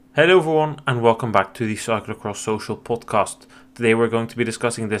Hello everyone and welcome back to the Cyclocross Social Podcast. Today we're going to be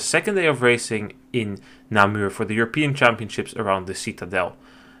discussing the second day of racing in Namur for the European Championships around the Citadel.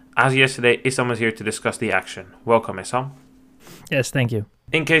 As yesterday, Issam is here to discuss the action. Welcome Issam. Yes, thank you.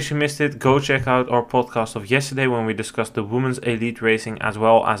 In case you missed it, go check out our podcast of yesterday when we discussed the women's elite racing as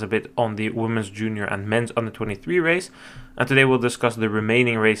well as a bit on the women's junior and men's under 23 race. And today we'll discuss the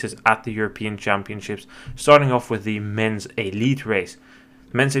remaining races at the European Championships, starting off with the men's elite race.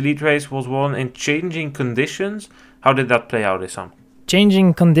 Men's elite race was won in changing conditions. How did that play out, Issam?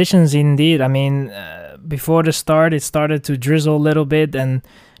 Changing conditions indeed. I mean, before the start, it started to drizzle a little bit, and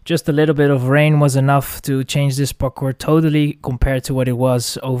just a little bit of rain was enough to change this parcours totally compared to what it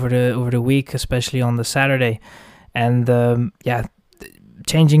was over the week, especially on the Saturday. And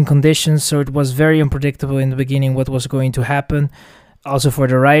changing conditions, so it was very unpredictable in the beginning what was going to happen. Also for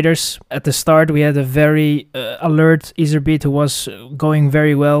the riders, at the start we had a very alert Iserbyt who was going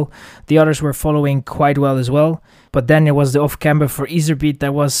very well. The others were following quite well as well. But then it was the off-camber for Iserbyt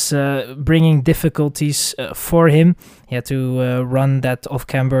that was bringing difficulties for him. He had to run that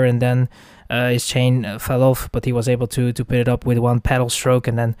off-camber and then his chain fell off, but he was able to put it up with one pedal stroke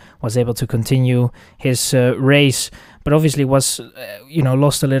and then was able to continue his race. But obviously was,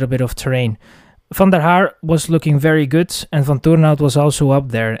 lost a little bit of terrain. Van der Haar was looking very good, and Van Turnhout was also up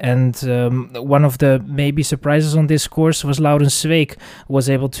there. And one of the maybe surprises on this course was Laurens Sweeck, who was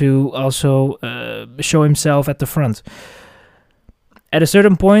able to also show himself at the front. At a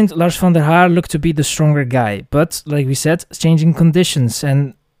certain point, Lars van der Haar looked to be the stronger guy, but like we said, changing conditions.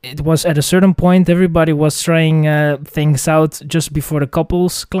 And it was at a certain point everybody was trying things out just before the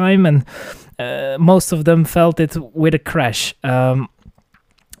couples climb, and most of them felt it with a crash.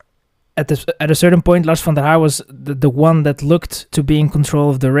 At a certain point, Lars van der Haar was the one that looked to be in control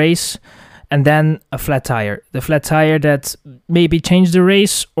of the race, and then a flat tire. The flat tire that maybe changed the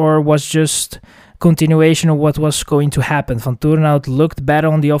race or was just continuation of what was going to happen. Van Turnhout looked better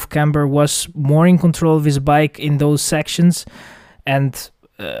on the off-camber, was more in control of his bike in those sections, and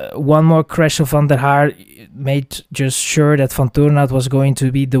one more crash of Van der Haar made just sure that Van Turnhout was going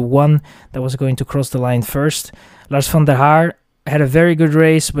to be the one that was going to cross the line first. Lars van der Haar had a very good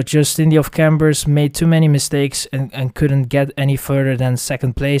race, but just in the off-cambers made too many mistakes and couldn't get any further than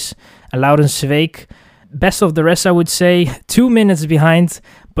second place. And Laurens Sweeck, best of the rest, I would say, 2 minutes behind,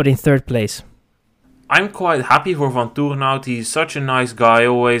 but in third place. I'm quite happy for Van Turnhout. He's such a nice guy,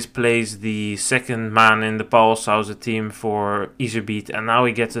 always plays the second man in the Paulshauser team for Iserbyt, and now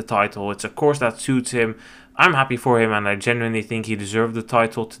he gets the title. It's a course that suits him. I'm happy for him, and I genuinely think he deserved the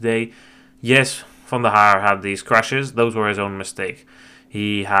title today. Yes, Van der Haar had these crashes. Those were his own mistake.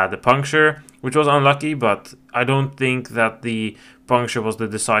 He had a puncture, which was unlucky, but I don't think that the puncture was the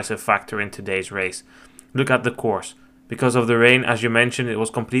decisive factor in today's race. Look at the course. Because of the rain, as you mentioned, it was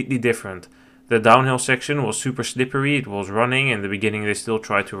completely different. The downhill section was super slippery. It was running. In the beginning, they still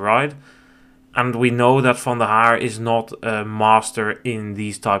tried to ride. And we know that Van der Haar is not a master in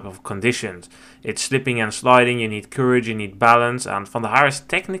these type of conditions. It's slipping and sliding, you need courage, you need balance, and Van der Haar is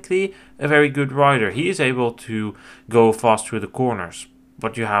technically a very good rider. He is able to go fast through the corners.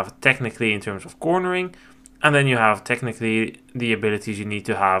 But you have technically in terms of cornering, and then you have technically the abilities you need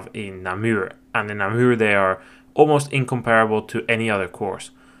to have in Namur. And in Namur they are almost incomparable to any other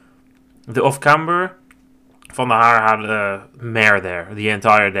course. The off-camber, Van der Haar had a mare there the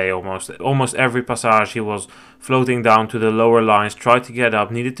entire day almost. Almost every passage he was floating down to the lower lines, tried to get up,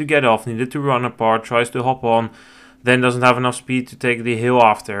 needed to get off, needed to run apart, tries to hop on, then doesn't have enough speed to take the hill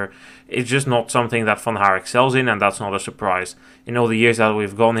after. It's just not something that Van der Haar excels in, and that's not a surprise. In all the years that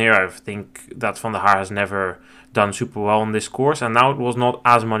we've gone here, I think that Van der Haar has never done super well on this course, and now it was not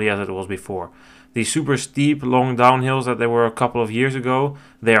as muddy as it was before. The super steep, long downhills that there were a couple of years ago,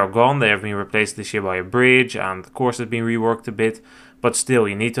 they are gone. They have been replaced this year by a bridge, and the course has been reworked a bit. But still,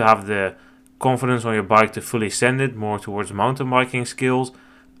 you need to have the confidence on your bike to fully send it more towards mountain biking skills.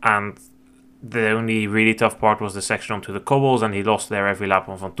 And the only really tough part was the section onto the cobbles, and he lost there every lap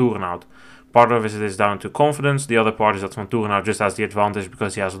on Van Turnhout. Part of it is down to confidence. The other part is that Van Turnhout just has the advantage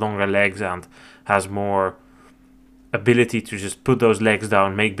because he has longer legs and has more ability to just put those legs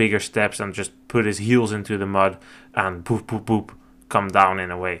down, make bigger steps, and just put his heels into the mud and boop, boop, boop, come down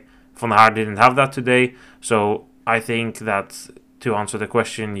in a way. Van der Haar didn't have that today, so I think that to answer the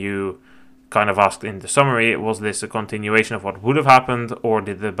question you kind of asked in the summary, was this a continuation of what would have happened, or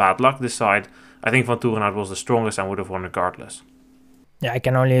did the bad luck decide? I think Van Turnhout was the strongest and would have won regardless. Yeah, I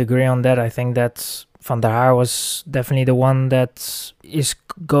can only agree on that. I think that Van der Haar was definitely the one that is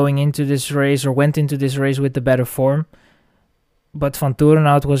going into this race or went into this race with the better form. But Van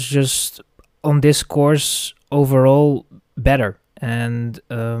Turnhout was just on this course overall better. And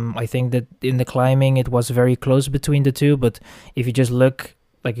I think that in the climbing it was very close between the two. But if you just look,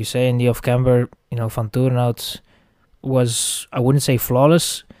 like you say, in the off-camber, Van Toornhout was, I wouldn't say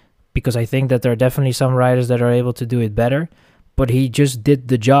flawless, because I think that there are definitely some riders that are able to do it better. But he just did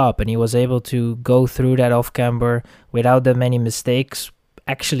the job, and he was able to go through that off-camber without that many mistakes,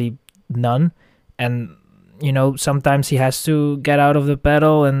 actually none. And sometimes he has to get out of the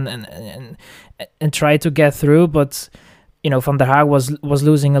pedal and try to get through, but Van der Haag was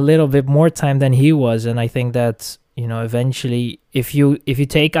losing a little bit more time than he was, and I think that eventually if you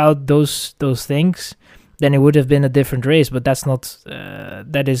take out those things, then it would have been a different race. But that's not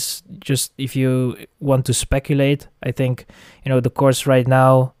that is just if you want to speculate. I think the course right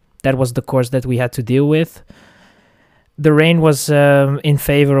now, that was the course that we had to deal with. The rain was in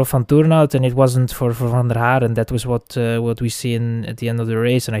favor of Van Toornhout, and it wasn't for Van der Haar, and that was what we see at the end of the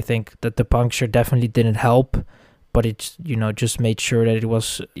race. And I think that the puncture definitely didn't help, but it just made sure that it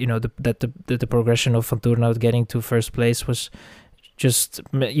was that the progression of Van Toornhout getting to first place was just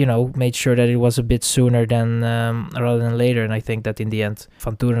made sure that it was a bit sooner than rather than later. And I think that in the end,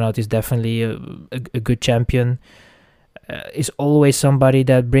 Van Toornhout is definitely a good champion. Is always somebody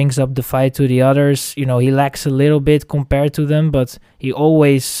that brings up the fight to the others. He lacks a little bit compared to them, but he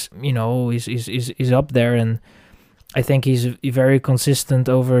always, is up there. And I think he's very consistent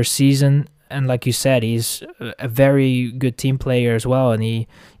over a season. And like you said, he's a very good team player as well. And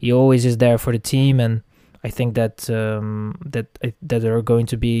he always is there for the team. And I think that that there are going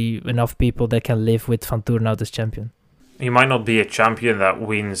to be enough people that can live with Van Toornhout as champion. He might not be a champion that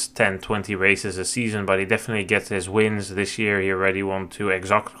wins 10, 20 races a season, but he definitely gets his wins. This year he already won 2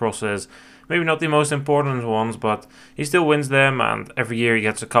 exact crosses. Maybe not the most important ones, but he still wins them, and every year he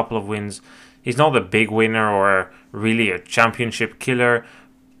gets a couple of wins. He's not a big winner or really a championship killer,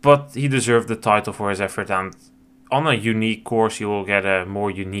 but he deserved the title for his effort, and on a unique course you will get a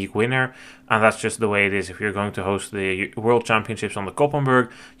more unique winner, and that's just the way it is. If you're going to host the World Championships on the Koppenberg,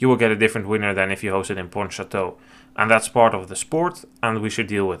 you will get a different winner than if you host it in Pontchâteau. And that's part of the sport, and we should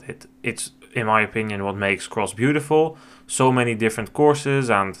deal with it. It's, in my opinion, what makes cross beautiful. So many different courses,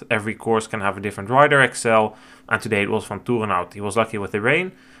 and every course can have a different rider excel. And today it was Van Toornhout. He was lucky with the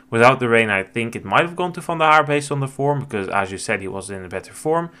rain. Without the rain, I think it might have gone to Van der Haar based on the form, because as you said, he was in a better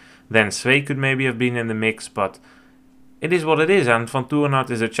form. Then Sweeck could maybe have been in the mix, but it is what it is. And Van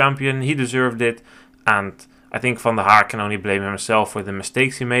Toornhout is a champion. He deserved it, and I think Van der Haar can only blame himself for the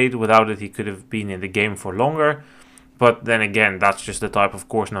mistakes he made. Without it, he could have been in the game for longer. But then again, that's just the type of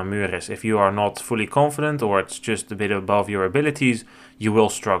course Namur is. If you are not fully confident, or it's just a bit above your abilities, you will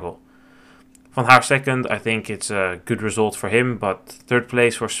struggle. Van Haar second, I think it's a good result for him, but third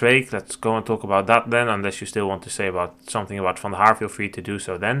place for Sweeck. Let's go and talk about that then, unless you still want to say something about Van Haar, feel free to do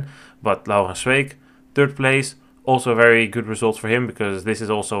so then. But Laurens Sweeck, third place, also a very good result for him, because this is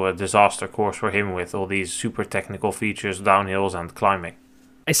also a disaster course for him with all these super technical features, downhills and climbing.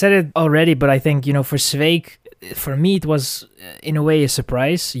 I said it already, but I think, for Sweeck, for me it was in a way a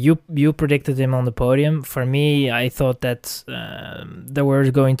surprise. You predicted him on the podium. For me, I thought that there were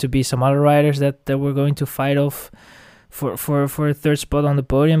going to be some other riders that were going to fight off for a third spot on the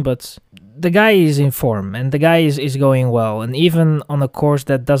podium, but the guy is in form, and the guy is going well, and even on a course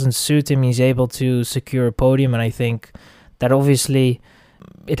that doesn't suit him, he's able to secure a podium. And I think that obviously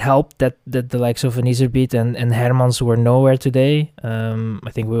it helped that the likes of Van Iserbyt and Hermans were nowhere today.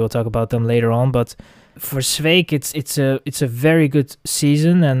 I think we will talk about them later on, but for Sweeck, it's a very good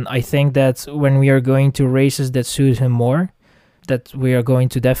season, and I think that when we are going to races that suit him more, that we are going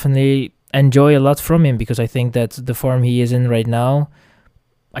to definitely enjoy a lot from him, because I think that the form he is in right now,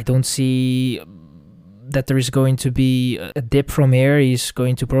 I don't see that there is going to be a dip from here. He's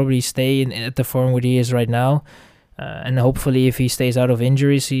going to probably stay at the form where he is right now, and hopefully if he stays out of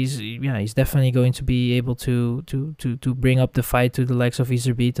injuries, he's definitely going to be able to bring up the fight to the likes of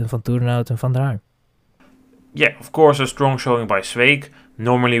Iserbyt and Van Toornhout and Van der Haar. Yeah, of course, a strong showing by Sweeck.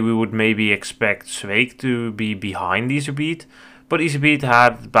 Normally we would maybe expect Sweeck to be behind Iserbyt, but Iserbyt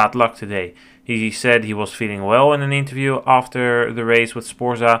had bad luck today. He said he was feeling well in an interview after the race with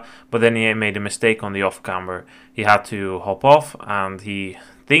Sporza, but then he made a mistake on the off-camber. He had to hop off, and he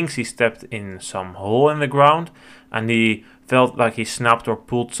thinks he stepped in some hole in the ground, and he felt like he snapped or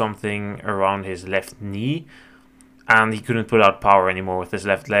pulled something around his left knee, and he couldn't put out power anymore with his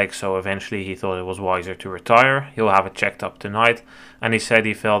left leg, so eventually he thought it was wiser to retire. He'll have it checked up tonight, and he said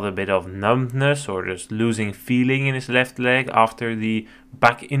he felt a bit of numbness or just losing feeling in his left leg after the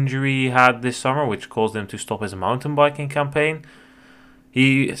back injury he had this summer, which caused him to stop his mountain biking campaign.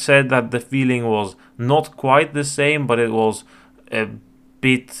 He said that the feeling was not quite the same, but it was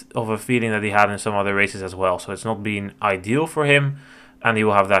bit of a feeling that he had in some other races as well. So it's not been ideal for him, and he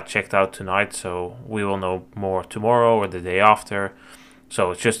will have that checked out tonight. So we will know more tomorrow or the day after.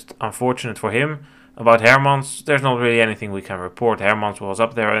 So it's just unfortunate for him. About Hermans, there's not really anything we can report. Hermans was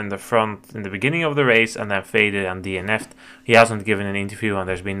up there in the front in the beginning of the race and then faded and DNF'd. He hasn't given an interview and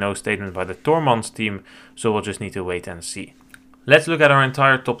there's been no statement by the Tormans team, so we'll just need to wait and see. Let's look at our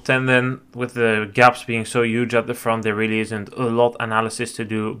entire top 10 then. With the gaps being so huge at the front, there really isn't a lot analysis to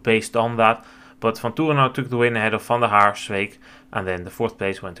do based on that. But Van Toerenhout took the win ahead of Van der Haar, Sweeck, and then the 4th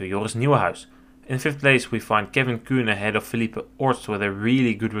place went to Joris Nieuwenhuis. In 5th place we find Kevin Kuhn ahead of Felipe Orts with a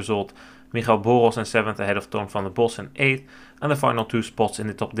really good result. Michael Boros in 7th ahead of Toon van der Bos in 8th, and the final 2 spots in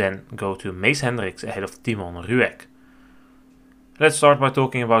the top 10 go to Mees Hendricks ahead of Timon Ruek. Let's start by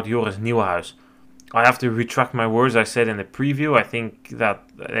talking about Joris Nieuwenhuis. I have to retract my words I said in the preview. I think that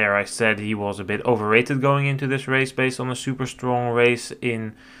there I said he was a bit overrated going into this race based on a super strong race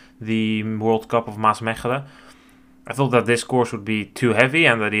in the World Cup of Maasmechelen. I thought that this course would be too heavy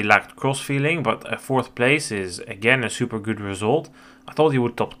and that he lacked cross feeling, but a 4th place is again a super good result. I thought he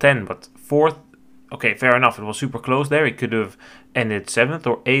would top 10, but 4th, okay, fair enough, it was super close there. He could have ended 7th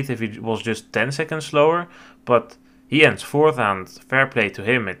or 8th if he was just 10 seconds slower, but he ends 4th and fair play to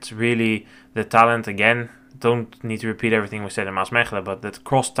him. It's really the talent again. Don't need to repeat everything we said in Maasmechelen, but that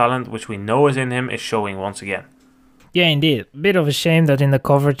cross talent, which we know is in him, is showing once again. Yeah, indeed. Bit of a shame that in the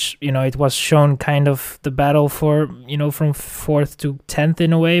coverage, it was shown kind of the battle for, from 4th to 10th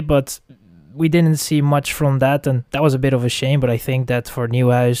in a way, but we didn't see much from that, and that was a bit of a shame. But I think that for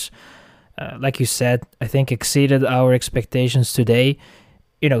Nieuwenhuis, like you said, I think exceeded our expectations today.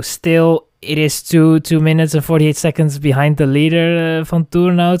 Still it is 2 minutes and 48 seconds behind the leader, Van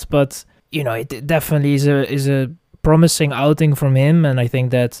Toerenhout, but it definitely is a promising outing from him, and I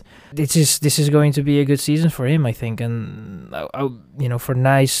think that this is going to be a good season for him, I think. And for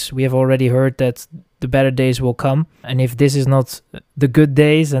Nys, we have already heard that the better days will come, and if this is not the good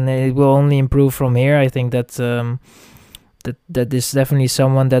days, and it will only improve from here. I think that that is definitely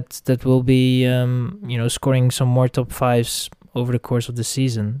someone that will be scoring some more top 5s over the course of the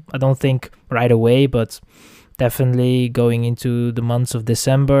season. I don't think right away, but definitely going into the months of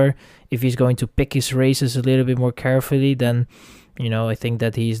December, if he's going to pick his races a little bit more carefully, then I think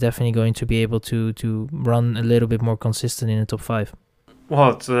that he's definitely going to be able to run a little bit more consistent in the top 5.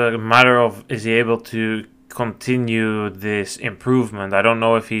 Well, it's a matter of, is he able to continue this improvement? I don't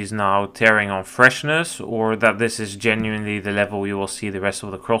know if he's now tearing on freshness or that this is genuinely the level we will see the rest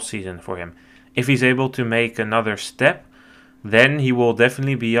of the cross season for him. If he's able to make another step, then he will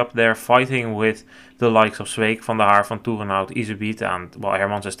definitely be up there fighting with the likes of Sweeck, Van der Haar, Van Toerenhout, Iserbyt, and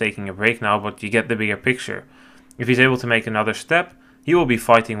Hermans is taking a break now, but you get the bigger picture. If he's able to make another step, he will be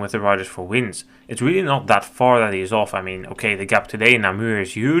fighting with the riders for wins. It's really not that far that he is off. I mean, okay, the gap today in Namur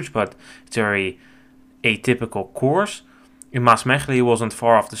is huge, but it's a very atypical course. In Maasmechelen, he wasn't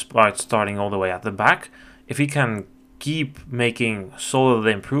far off despite starting all the way at the back. If he can keep making solid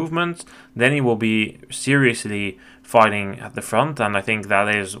improvements, then he will be seriously fighting at the front, and I think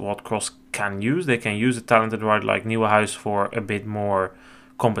that is what Cross can use. They can use a talented rider like Nieuwenhuis for a bit more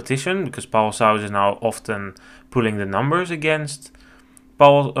competition, because Paul Saus is now often pulling the numbers against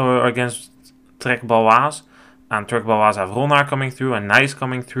Trek Baloise, and Trek Baloise have Ronhaar coming through and Nys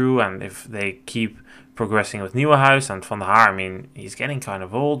coming through, and if they keep progressing with Nieuwenhuis and Van der Haar, I mean, he's getting kind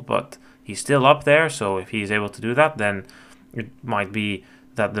of old, but he's still up there, so if he's able to do that, then it might be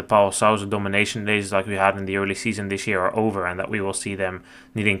that the Paul Saus domination days like we had in the early season this year are over, and that we will see them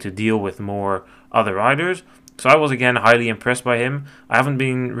needing to deal with more other riders. So I was again highly impressed by him. I haven't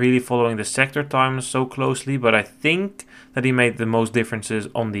been really following the sector times so closely, but I think that he made the most differences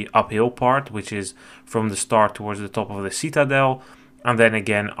on the uphill part, which is from the start towards the top of the Citadel, and then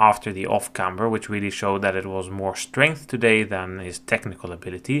again after the off-camber, which really showed that it was more strength today than his technical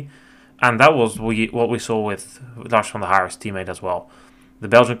ability. And that was what we saw with Lars van der Haar, his teammate, as well. The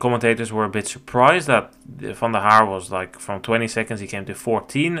Belgian commentators were a bit surprised that Van der Haar was like from 20 seconds he came to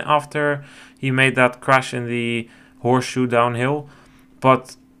 14 after he made that crash in the horseshoe downhill.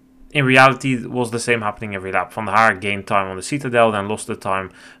 But in reality, it was the same happening every lap. Van der Haar gained time on the Citadel, then lost the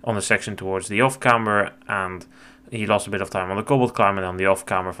time on the section towards the off-camber, and he lost a bit of time on the cobbled climb, and on the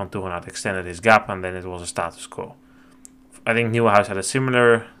off-camber Van Toerenhout extended his gap, and then it was a status quo. I think Nieuwenhuis had a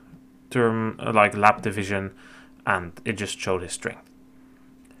similar term like lap division, and it just showed his strength.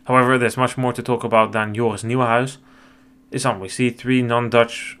 However, there's much more to talk about than Joris Nieuwenhuis. We see 3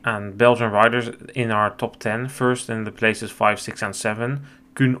 non-Dutch and Belgian riders in our top 10. First in the places 5, 6 and 7,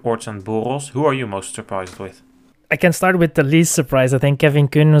 Kuhn, Orts and Boros. Who are you most surprised with? I can start with the least surprise. I think Kevin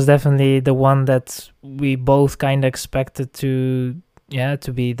Kuhn was definitely the one that we both kind of expected to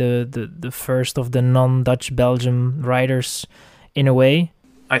to be the first of the non-Dutch Belgium riders in a way.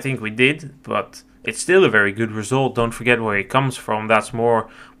 I think we did, but it's still a very good result. Don't forget where he comes from. That's more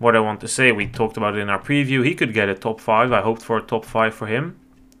what I want to say. We talked about it in our preview. He could get a top 5. I hoped for a top 5 for him.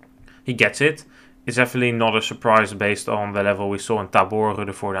 He gets it. It's definitely not a surprise based on the level we saw in Tabor,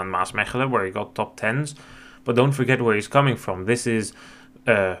 Rudderford and Maasmechelen, where he got top 10s. But don't forget where he's coming from. This is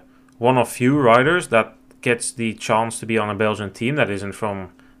one of few riders that gets the chance to be on a Belgian team that isn't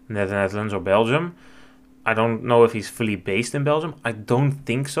from the Netherlands or Belgium. I don't know if he's fully based in Belgium. I don't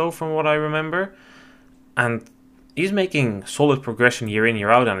think so from what I remember. And he's making solid progression year in, year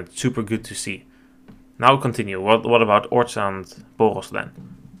out, and it's super good to see. Now continue. What about Orts and Boros then?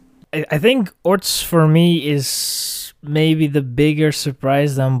 I think Orts for me is maybe the bigger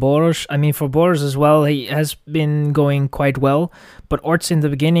surprise than Boros. I mean, for Boros as well, he has been going quite well. But Orts in the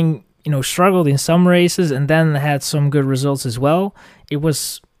beginning, struggled in some races and then had some good results as well. It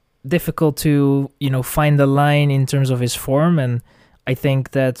was difficult to, find the line in terms of his form. And I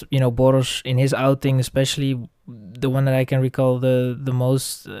think that, Boros in his outing, especially the one that I can recall the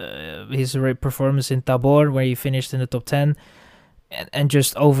most, his performance in Tabor, where he finished in the top 10. And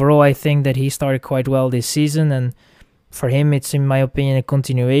just overall, I think that he started quite well this season. And for him, it's, in my opinion, a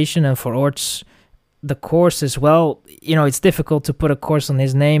continuation. And for Orts, the course as well, it's difficult to put a course on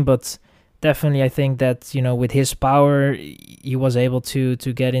his name, but definitely I think that, with his power, he was able to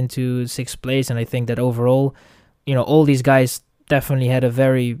get into 6th place. And I think that overall, all these guys definitely had a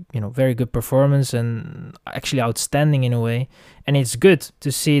very, very good performance and actually outstanding in a way. And it's good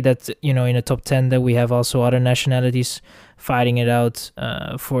to see that, in the top 10 that we have also other nationalities fighting it out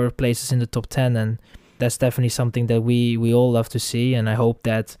for places in the top 10. And that's definitely something that we all love to see. And I hope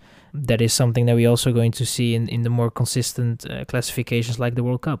that is something that we're also going to see in the more consistent classifications like the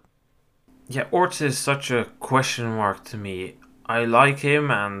World Cup. Yeah, Orts is such a question mark to me. I like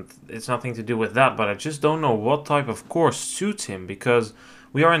him and it's nothing to do with that, but I just don't know what type of course suits him, because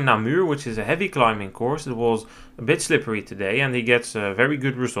we are in Namur, which is a heavy climbing course. It was a bit slippery today and he gets a very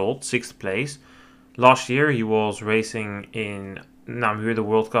good result, 6th place. Last year he was racing in Namur, the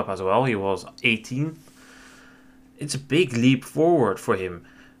World Cup as well. He was 18th. It's a big leap forward for him.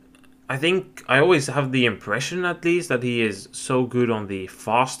 I think I always have the impression, at least, that he is so good on the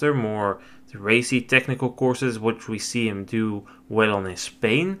faster, more racy technical courses, which we see him do well on in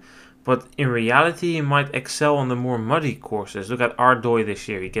Spain. But in reality, he might excel on the more muddy courses. Look at Ardoi this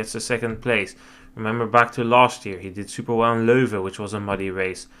year. He gets the 2nd place. Remember back to last year, he did super well in Leuven, which was a muddy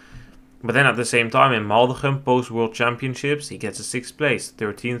race. But then at the same time, in Maldegem, post-World Championships, he gets a 6th place.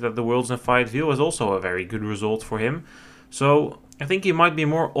 13th at the Worlds in Fayetteville is also a very good result for him. So I think he might be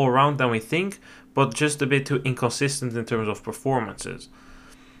more all-round than we think, but just a bit too inconsistent in terms of performances.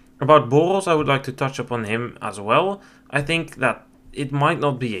 About Boros, I would like to touch upon him as well. I think that it might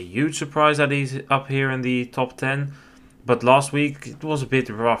not be a huge surprise that he's up here in the top 10, but last week it was a bit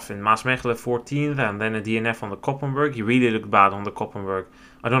rough. In Maasmechelen 14th and then a DNF on the Koppenberg. He really looked bad on the Koppenberg.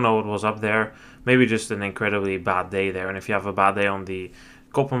 I don't know what was up there. Maybe just an incredibly bad day there. And if you have a bad day on the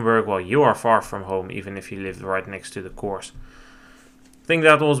Koppenberg, well, you are far from home, even if you live right next to the course. I think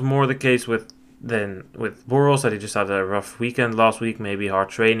that was more the case with Boros, that he just had a rough weekend last week, maybe hard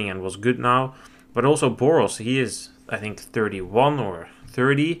training and was good now. But also Boros, he is, I think, 31 or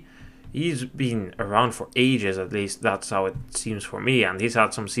 30. He's been around for ages, at least that's how it seems for me. And he's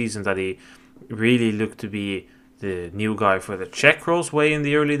had some seasons that he really looked to be the new guy for the Czech Rolls way in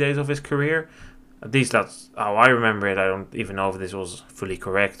the early days of his career. At least that's how I remember it. I don't even know if this was fully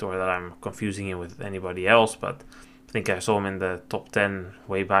correct or that I'm confusing him with anybody else, but I think I saw him in the top 10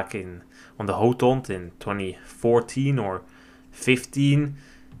 way back on the Hotond in 2014 or 15.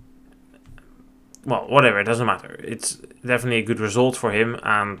 Well, whatever, it doesn't matter. It's definitely a good result for him,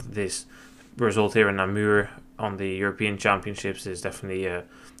 and this result here in Namur on the European Championships is definitely a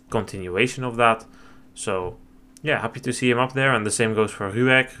continuation of that. So, yeah, happy to see him up there, and the same goes for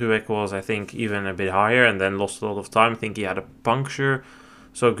Ruek. Ruek was, I think, even a bit higher and then lost a lot of time. I think he had a puncture.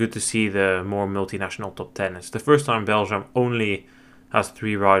 So good to see the more multinational top 10. It's the first time Belgium only has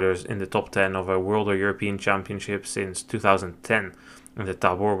 3 riders in the top 10 of a World or European Championship since 2010. In the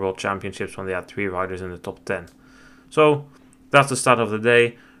Tabor World Championships when they had 3 riders in the top 10. So that's the start of the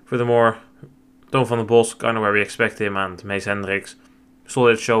day. Furthermore, Toon van den Bos, kind of where we expect him, and Mees Hendricks,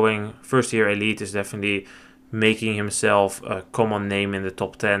 solid showing. First year elite is definitely making himself a common name in the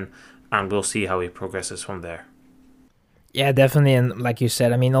top 10, and we'll see how he progresses from there. Yeah, definitely. And like you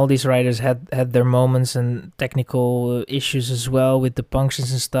said, I mean, all these riders had their moments and technical issues as well with the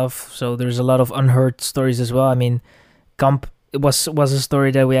punctions and stuff. So there's a lot of unheard stories as well. I mean, Kamp was a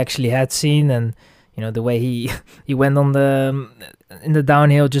story that we actually had seen, and the way he went on the in the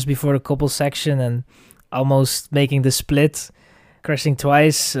downhill just before the couple section and almost making the split, crashing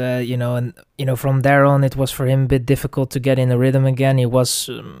twice. And from there on, it was for him a bit difficult to get in the rhythm again. He was,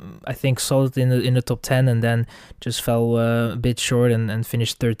 I think, solid in the top 10, and then just fell a bit short and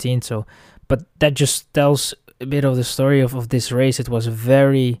finished 13th. So, but that just tells a bit of the story of this race. It was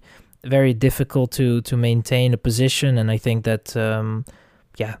very, very difficult to maintain a position, and I think that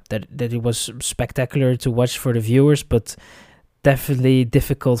that it was spectacular to watch for the viewers, but definitely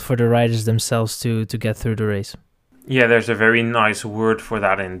difficult for the riders themselves to get through the race. Yeah, there's a very nice word for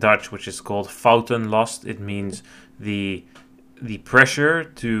that in Dutch, which is called foutenlast. It means the pressure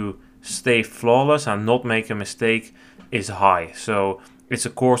to stay flawless and not make a mistake is high. So it's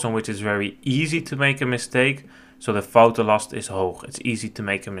a course on which it's very easy to make a mistake. So the foutenlast is hoog. It's easy to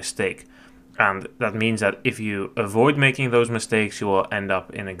make a mistake. And that means that if you avoid making those mistakes, you will end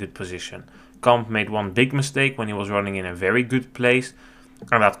up in a good position. Kamp made one big mistake when he was running in a very good place,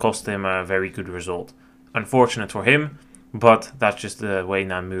 and that cost him a very good result. Unfortunate for him, but that's just the way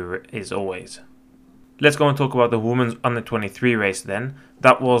Namur is always. Let's go and talk about the women's under 23 race then.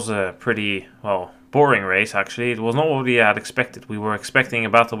 That was a pretty, boring race actually. It was not what we had expected. We were expecting a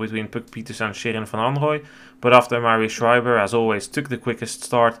battle between Puk Pieterse and Shirin van Anrooij, but after Marie Schreiber, as always, took the quickest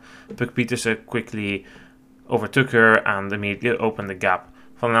start, Puk Pieterse quickly overtook her and immediately opened the gap.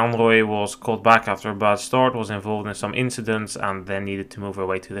 Van Anrooij was called back after a bad start, was involved in some incidents, and then needed to move her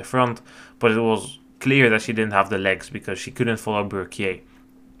way to the front, but it was clear that she didn't have the legs because she couldn't follow Burquier.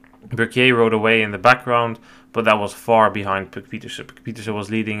 Burquier rode away in the background, but that was far behind Puk Pieterse. Puk Pieterse was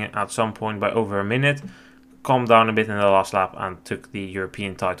leading at some point by over a minute, calmed down a bit in the last lap, and took the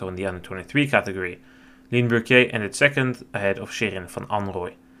European title in the under 23 category. Lien Burquier ended second ahead of Shirin van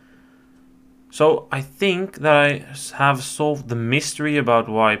Anrooij. So I think that I have solved the mystery about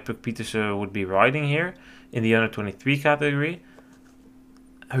why Puk Pieterse would be riding here in the under 23 category.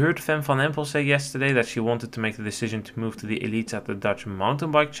 I heard Fem van Empel say yesterday that she wanted to make the decision to move to the elites at the Dutch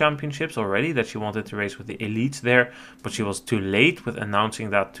Mountain Bike Championships already, that she wanted to race with the elites there, but she was too late with announcing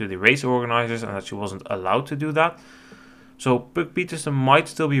that to the race organizers and that she wasn't allowed to do that. So Puk Pieterse might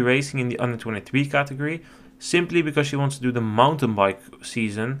still be racing in the under 23 category, simply because she wants to do the mountain bike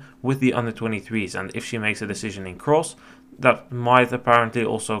season with the under 23s, and if she makes a decision in cross, that might apparently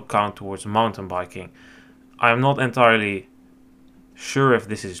also count towards mountain biking. I am not entirely sure if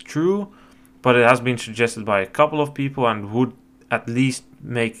this is true, but it has been suggested by a couple of people and would at least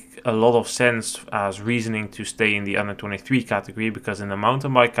make a lot of sense as reasoning to stay in the under 23 category, because in the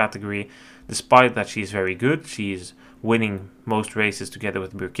mountain bike category, despite that she's very good, she's winning most races together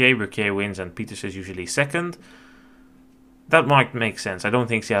with Burquier. Burquier wins and Pieterse is usually second. That might make sense. I don't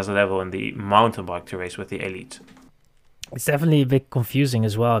think she has a level in the mountain bike to race with the elite. It's definitely a bit confusing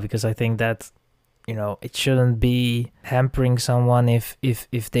as well, because I think that it shouldn't be hampering someone if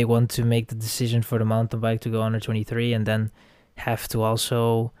they want to make the decision for the mountain bike to go under 23 and then have to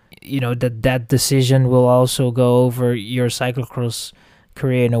also, that decision will also go over your cyclocross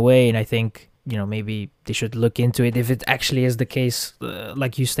career in a way. And I think, maybe they should look into it if it actually is the case,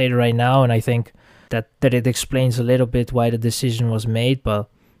 like you stated right now. And I think that it explains a little bit why the decision was made. But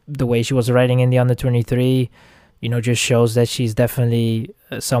the way she was riding in the under 23, just shows that she's definitely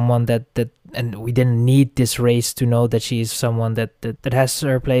someone that and we didn't need this race to know that she's someone that has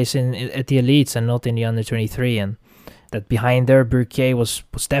her place at the elites and not in the under 23, and that behind her Burquier was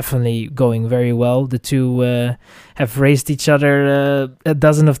definitely going very well. The two have raced each other a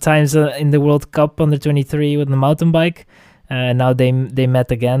dozen of times in the World Cup under 23 with the mountain bike. Now they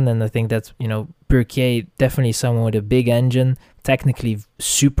met again, and I think that Burquier definitely someone with a big engine, technically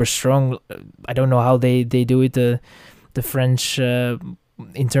super strong. I don't know how they do it, the French,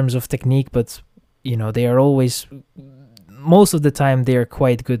 in terms of technique, but they are always, most of the time they are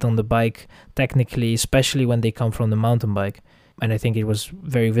quite good on the bike technically, especially when they come from the mountain bike. And I think it was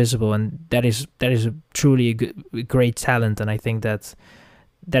very visible, and that is truly a great talent. And I think that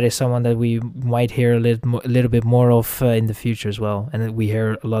is someone that we might hear a little bit more of in the future as well, and that we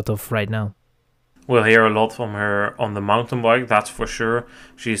hear a lot of right now. We'll hear a lot from her on the mountain bike, that's for sure.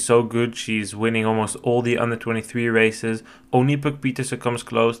 She's so good. She's winning almost all the under 23 races. Only Puk Pieterse comes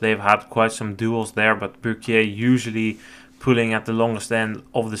close. They've had quite some duels there, but Burquier usually pulling at the longest end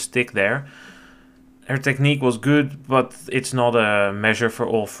of the stick there. Her technique was good, but it's not a measure for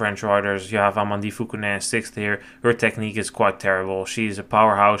all French riders. You have Amandie Fouquenet in 6th here. Her technique is quite terrible. She's a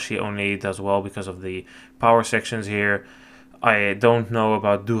powerhouse. She only does well because of the power sections here. I don't know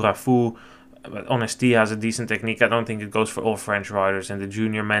about Durafou, but Honesty has a decent technique. I don't think it goes for all French riders. In the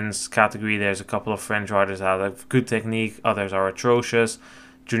junior men's category, there's a couple of French riders that have good technique. Others are atrocious.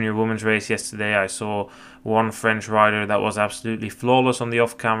 junior women's race yesterday, I saw one French rider that was absolutely flawless on the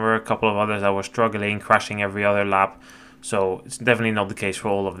off-camber, a couple of others that were struggling, crashing every other lap. So it's definitely not the case for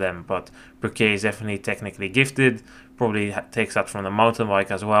all of them, but Burquier is definitely technically gifted, probably takes that from the mountain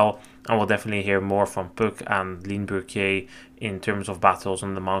bike as well, and we'll definitely hear more from Puck and Lien Burquier in terms of battles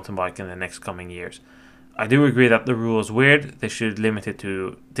on the mountain bike in the next coming years. I do agree that the rule is weird. They should limit it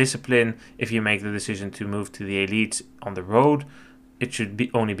to discipline. If you make the decision to move to the elites on the road, it should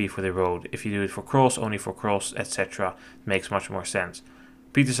only be for the road. If you do it for cross, only for cross, etc. It makes much more sense.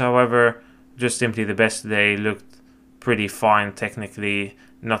 Peters, however, just simply the best today, looked pretty fine technically,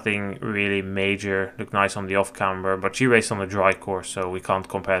 nothing really major, looked nice on the off-camber, but she raced on the dry course, so we can't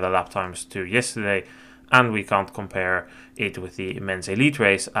compare the lap times to yesterday, and we can't compare it with the men's elite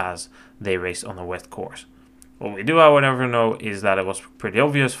race as they raced on a wet course. What we do, however, know is that it was pretty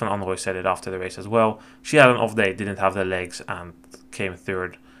obvious. Van Anrooij said it after the race as well. She had an off day, didn't have the legs, and came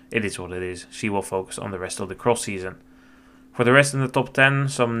third. It is what it is. She will focus on the rest of the cross season. For the rest in the top 10,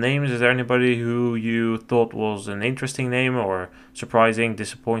 some names. Is there anybody who you thought was an interesting name or surprising,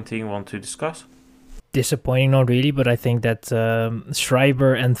 disappointing, want to discuss? Disappointing, not really, but I think that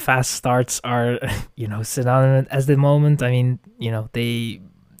Schreiber and fast starts are, synonymous at the moment. I mean,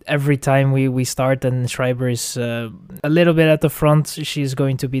 every time we start and Schreiber is a little bit at the front, she's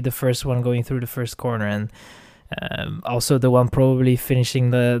going to be the first one going through the first corner, and also the one probably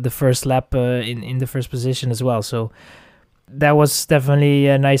finishing the first lap in the first position as well. So that was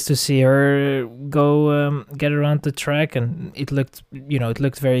definitely nice to see her go get around the track, and it looked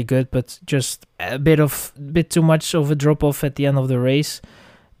very good, but just a bit too much of a drop off at the end of the race.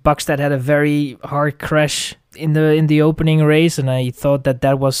 Buckstad had a very hard crash in the opening race, and I thought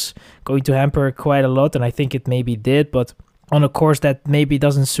that was going to hamper her quite a lot, and I think it maybe did, but on a course that maybe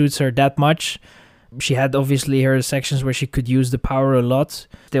doesn't suit her that much. She had obviously her sections where she could use the power a lot,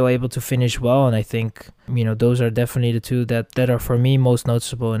 still able to finish well, and I think those are definitely the two that are for me most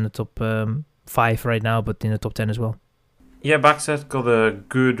noticeable in the top 5 right now, but in the top 10 as well. Yeah, Buckstad got a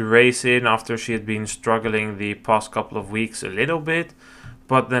good race in after she had been struggling the past couple of weeks a little bit,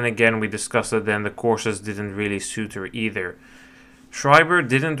 but then again we discussed that then the courses didn't really suit her either. Schreiber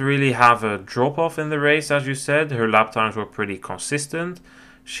didn't really have a drop-off in the race, as you said. Her lap times were pretty consistent.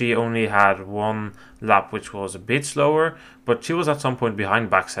 She only had one lap which was a bit slower, but she was at some point behind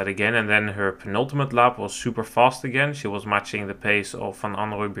Buckstad again, and then her penultimate lap was super fast again. She was matching the pace of Van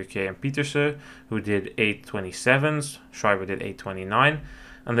Anrooij, Burquier and Pieterse, who did 8:27s. Schreiber did 8:29.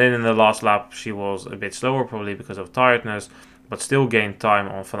 And then in the last lap she was a bit slower, probably because of tiredness, but still gained time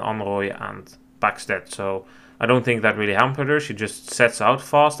on Van Anrooij and Buckstad. So I don't think that really hampered her. She just sets out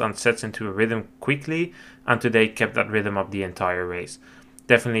fast and sets into a rhythm quickly, and today kept that rhythm up the entire race.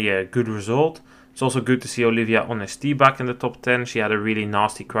 Definitely a good result. It's also good to see Olivia Honesti back in the top 10. She had a really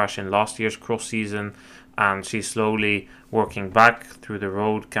nasty crash in last year's cross season, and she's slowly working back through the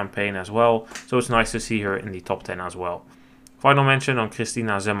road campaign as well. So it's nice to see her in the top 10 as well. Final mention on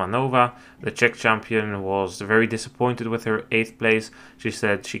Kristina Zemanova. The Czech champion was very disappointed with her 8th place. She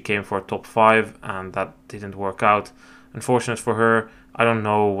said she came for a top 5 and that didn't work out. Unfortunate for her. I don't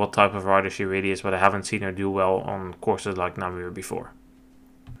know what type of rider she really is, but I haven't seen her do well on courses like Namur before.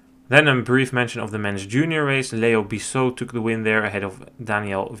 Then a brief mention of the men's junior race. Leo Bissot took the win there ahead of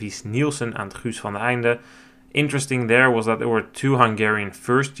Daniel Wies-Nielsen and Guus van den Einde. Interesting there was that there were 2 Hungarian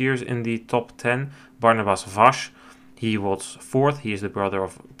first years in the top 10. Barnabas Vas, he was 4th. He is the brother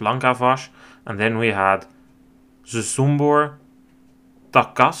of Blanka Vas. And then we had Zsombor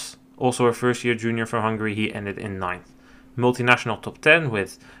Takas, also a first year junior from Hungary. He ended in 9th. Multinational top 10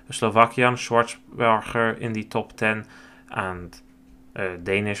 with a Slovakian Schwarzberger in the top 10 and a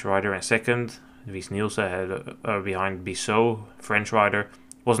Danish rider in 2nd. Wies-Nielsen behind Bissot, French rider.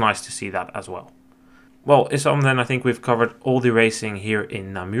 Was nice to see that as well. Well, Issam, then I think we've covered all the racing here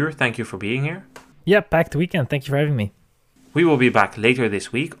in Namur. Thank you for being here. Yeah, packed weekend. Thank you for having me. We will be back later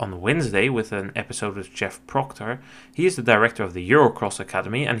this week on Wednesday with an episode with Jeff Proctor. He is the director of the Eurocross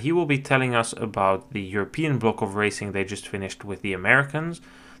Academy, and he will be telling us about the European block of racing they just finished with the Americans.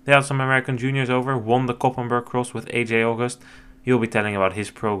 They had some American juniors over, won the Koppenberg Cross with AJ August. He'll be telling about his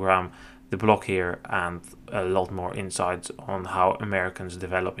program, the block here, and a lot more insights on how Americans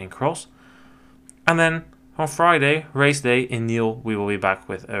develop in cross. And then on Friday, race day in Niel, we will be back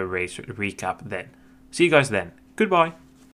with a race recap then. See you guys then. Goodbye.